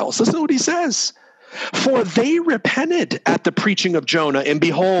Gentiles, listen to what he says. "For they repented at the preaching of Jonah, and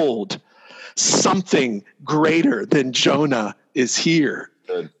behold, something greater than Jonah is here."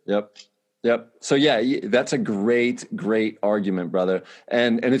 Good. Yep. So yeah, that's a great argument, brother.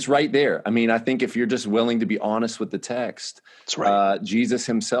 And it's right there. I mean, I think if you're just willing to be honest with the text, that's right. Jesus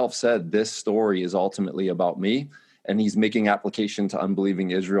himself said, this story is ultimately about me. And he's making application to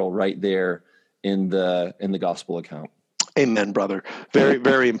unbelieving Israel right there in the gospel account. Amen, brother. Very,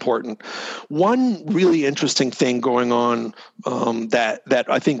 very important. One really interesting thing going on that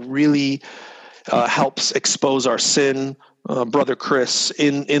I think really helps expose our sin, Brother Chris,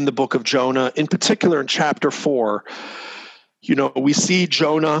 in the book of Jonah, in particular in chapter 4. We see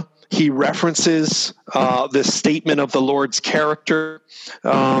Jonah. He references the statement of the Lord's character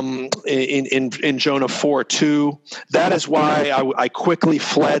in Jonah 4:2. That is why I quickly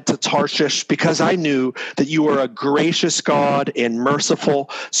fled to Tarshish, because I knew that you are a gracious God and merciful,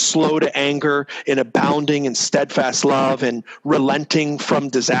 slow to anger, and abounding in steadfast love, and relenting from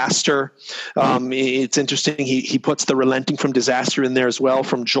disaster. It's interesting. He puts the relenting from disaster in there as well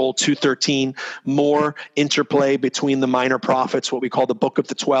from Joel 2:13. More interplay between the minor prophets, what we call the Book of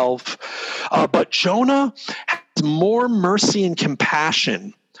the 12. But Jonah has more mercy and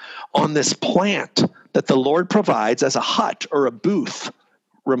compassion on this plant that the Lord provides as a hut or a booth,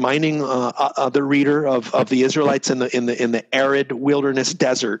 reminding the reader of the Israelites in the arid wilderness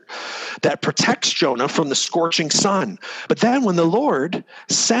desert, that protects Jonah from the scorching sun. But then when the Lord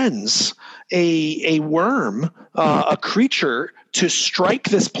sends a worm, a creature, to strike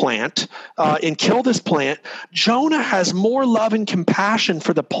this plant and kill this plant, Jonah has more love and compassion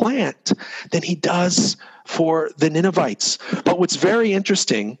for the plant than he does for the Ninevites. But what's very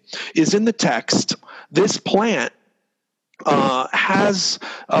interesting is in the text, this plant has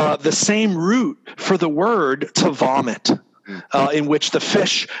the same root for the word to vomit, in which the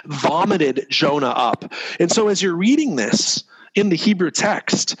fish vomited Jonah up. And so as you're reading this in the Hebrew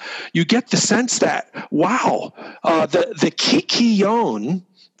text, you get the sense that, wow, the kikion,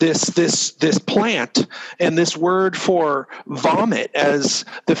 this plant, and this word for vomit, as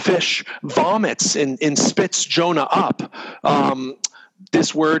the fish vomits and spits Jonah up,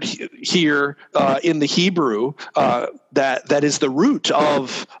 this word here in the Hebrew that is the root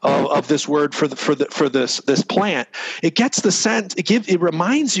of this word for this plant. It gets the sense, it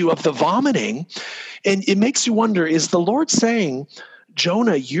reminds you of the vomiting, and it makes you wonder: is the Lord saying,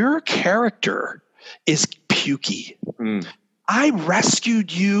 Jonah, your character is pukey. I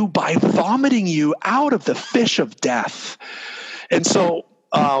rescued you by vomiting you out of the fish of death. And so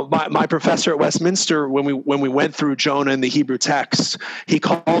my professor at Westminster, when we went through Jonah in the Hebrew text, he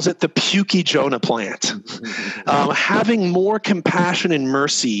calls it the pukey Jonah plant. Having more compassion and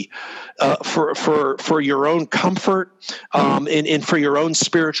mercy for your own comfort and for your own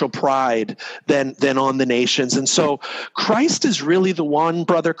spiritual pride than on the nations. And so Christ is really the one,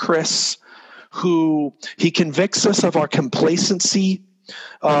 Brother Chris, who he convicts us of our complacency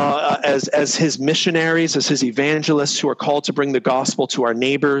as his missionaries, as his evangelists who are called to bring the gospel to our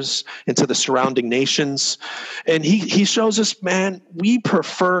neighbors and to the surrounding nations. And he shows us, man, we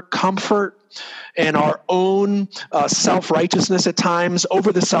prefer comfort and our own self-righteousness at times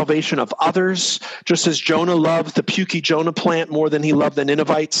over the salvation of others, just as Jonah loved the pukey Jonah plant more than he loved the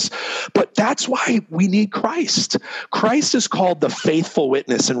Ninevites. But that's why we need Christ. Christ is called the faithful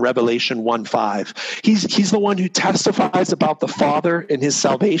witness in Revelation 1:5. He's the one who testifies about the Father and his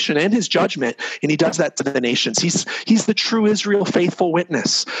salvation and his judgment, and he does that to the nations. He's the true Israel faithful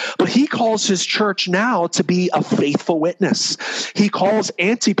witness. But he calls his church now to be a faithful witness. He calls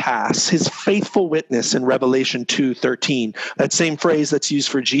Antipas his faithful witness in Revelation 2:13. That same phrase that's used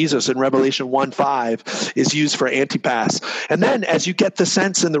for Jesus in Revelation 1:5 is used for Antipas. And then as you get the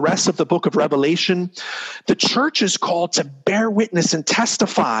sense in the rest of the book of Revelation, the church is called to bear witness and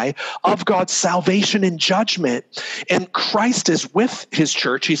testify of God's salvation and judgment. And Christ is with his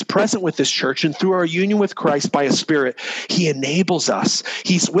church. He's present with his church. And through our union with Christ by his Spirit, he enables us.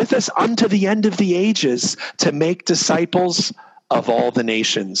 He's with us unto the end of the ages to make disciples of all the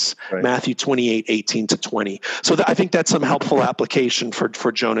nations. Right. Matthew 28:18-20. So I think that's some helpful application for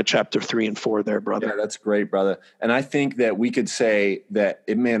Jonah chapter 3 and 4 there, brother. Yeah, that's great, brother. And I think that we could say that,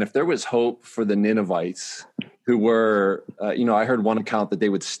 man, if there was hope for the Ninevites who were, I heard one account that they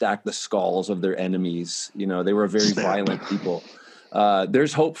would stack the skulls of their enemies. They were a very violent people.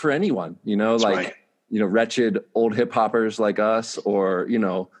 There's hope for anyone, that's right. Wretched old hip hoppers like us, or,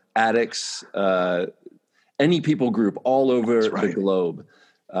 addicts, any people group all over the globe,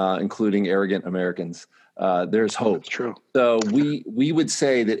 including arrogant Americans. There's hope. That's true. So we would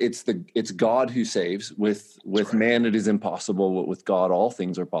say that it's God who saves. With right. Man it is impossible, but with God all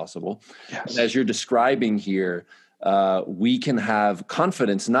things are possible. Yes. And as you're describing here, we can have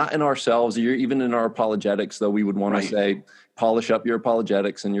confidence not in ourselves, or even in our apologetics, though we would want to say polish up your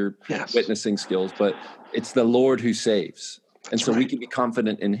apologetics and your witnessing skills, but it's the Lord who saves. And so we can be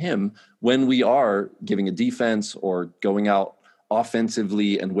confident in him when we are giving a defense or going out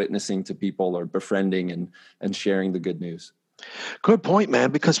offensively and witnessing to people, or befriending and sharing the good news. Good point,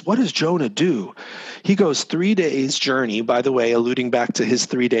 man, because what does Jonah do? He goes 3 days journey, by the way, alluding back to his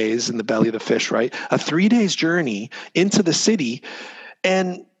 3 days in the belly of the fish, right? A 3 days journey into the city,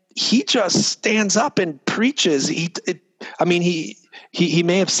 and he just stands up and preaches. He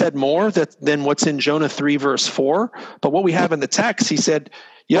may have said more than what's in Jonah 3 verse 4, but what we have in the text, he said,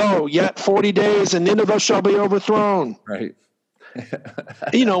 yet 40 days and Nineveh shall be overthrown. Right.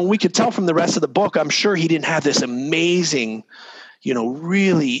 We could tell from the rest of the book, I'm sure he didn't have this amazing,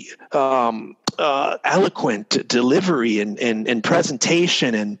 really eloquent delivery and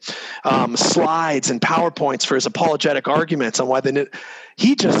presentation and slides and PowerPoints for his apologetic arguments on why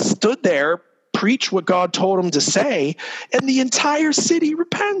he just stood there, preach what God told him to say, and the entire city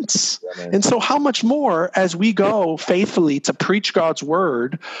repents. Yeah, and so how much more as we go faithfully to preach God's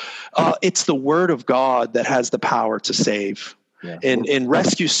word, it's the word of God that has the power to save and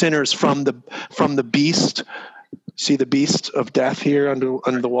rescue sinners from the beast. See the beast of death here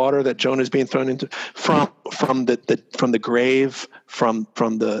under the water that Jonah is being thrown into, from the grave, from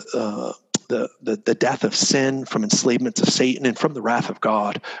the death of sin, from enslavement to Satan, and from the wrath of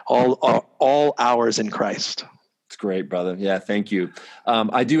God, all ours in Christ. It's great, brother. Yeah, thank you.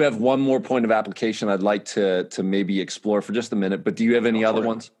 I do have one more point of application I'd like to maybe explore for just a minute, but do you have any other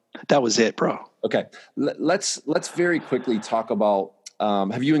ones? That was it, bro. Okay. Let's very quickly talk about,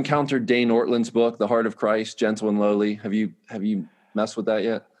 have you encountered Dane Ortland's book, The Heart of Christ, Gentle and Lowly? Have you messed with that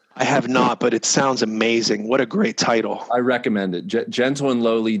yet? I have not, but it sounds amazing. What a great title. I recommend it. Gentle and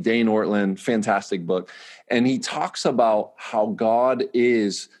Lowly, Dane Ortland, fantastic book. And he talks about how God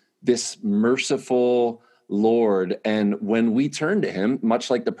is this merciful Lord. And when we turn to him, much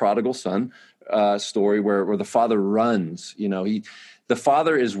like the prodigal son story where the father runs, the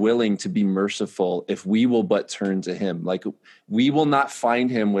Father is willing to be merciful if we will but turn to him. Like, we will not find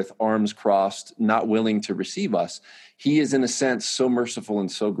him with arms crossed, not willing to receive us. He is, in a sense, so merciful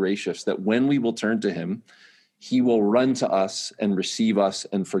and so gracious that when we will turn to him, he will run to us and receive us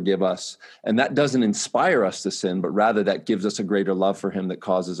and forgive us. And that doesn't inspire us to sin, but rather that gives us a greater love for him that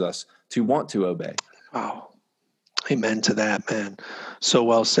causes us to want to obey. Wow. Amen to that, man. So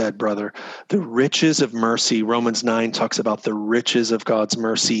well said, brother. The riches of mercy. Romans 9 talks about the riches of God's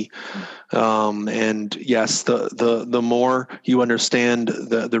mercy. And yes, the more you understand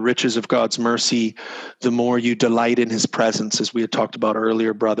the riches of God's mercy, the more you delight in his presence, as we had talked about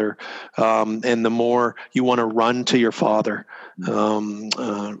earlier, brother. And the more you want to run to your Father.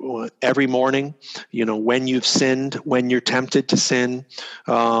 Every morning, when you've sinned, when you're tempted to sin,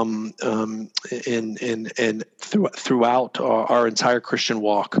 and throughout our entire Christian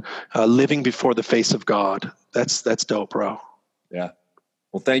walk, living before the face of God. That's dope, bro. Yeah.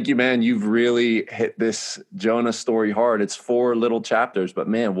 Well, thank you, man. You've really hit this Jonah story hard. It's 4 little chapters, but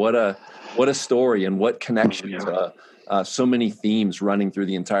man, what a story, and what connections, so many themes running through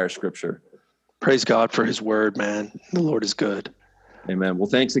the entire scripture. Praise God for his word, man. The Lord is good. Amen. Well,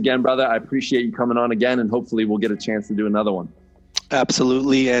 thanks again, brother. I appreciate you coming on again, and hopefully we'll get a chance to do another one.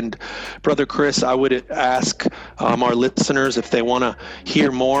 Absolutely. And Brother Chris, I would ask our listeners if they want to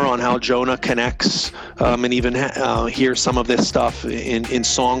hear more on how Jonah connects and even hear some of this stuff in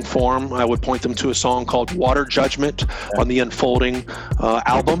song form. I would point them to a song called Water Judgment on the Unfolding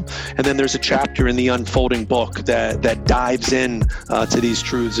album. And then there's a chapter in the Unfolding book that dives in to these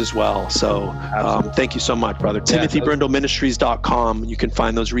truths as well. So thank you so much, brother. TimothyBrindleMinistries.com. You can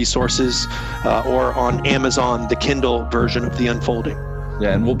find those resources or on Amazon, the Kindle version of the Unfolding.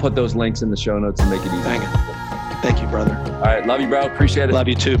 Yeah, and we'll put those links in the show notes and make it easy. Thank you, brother. All right, love you, bro. Appreciate it. Love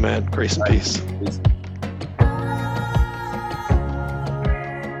you too, man. Grace and peace.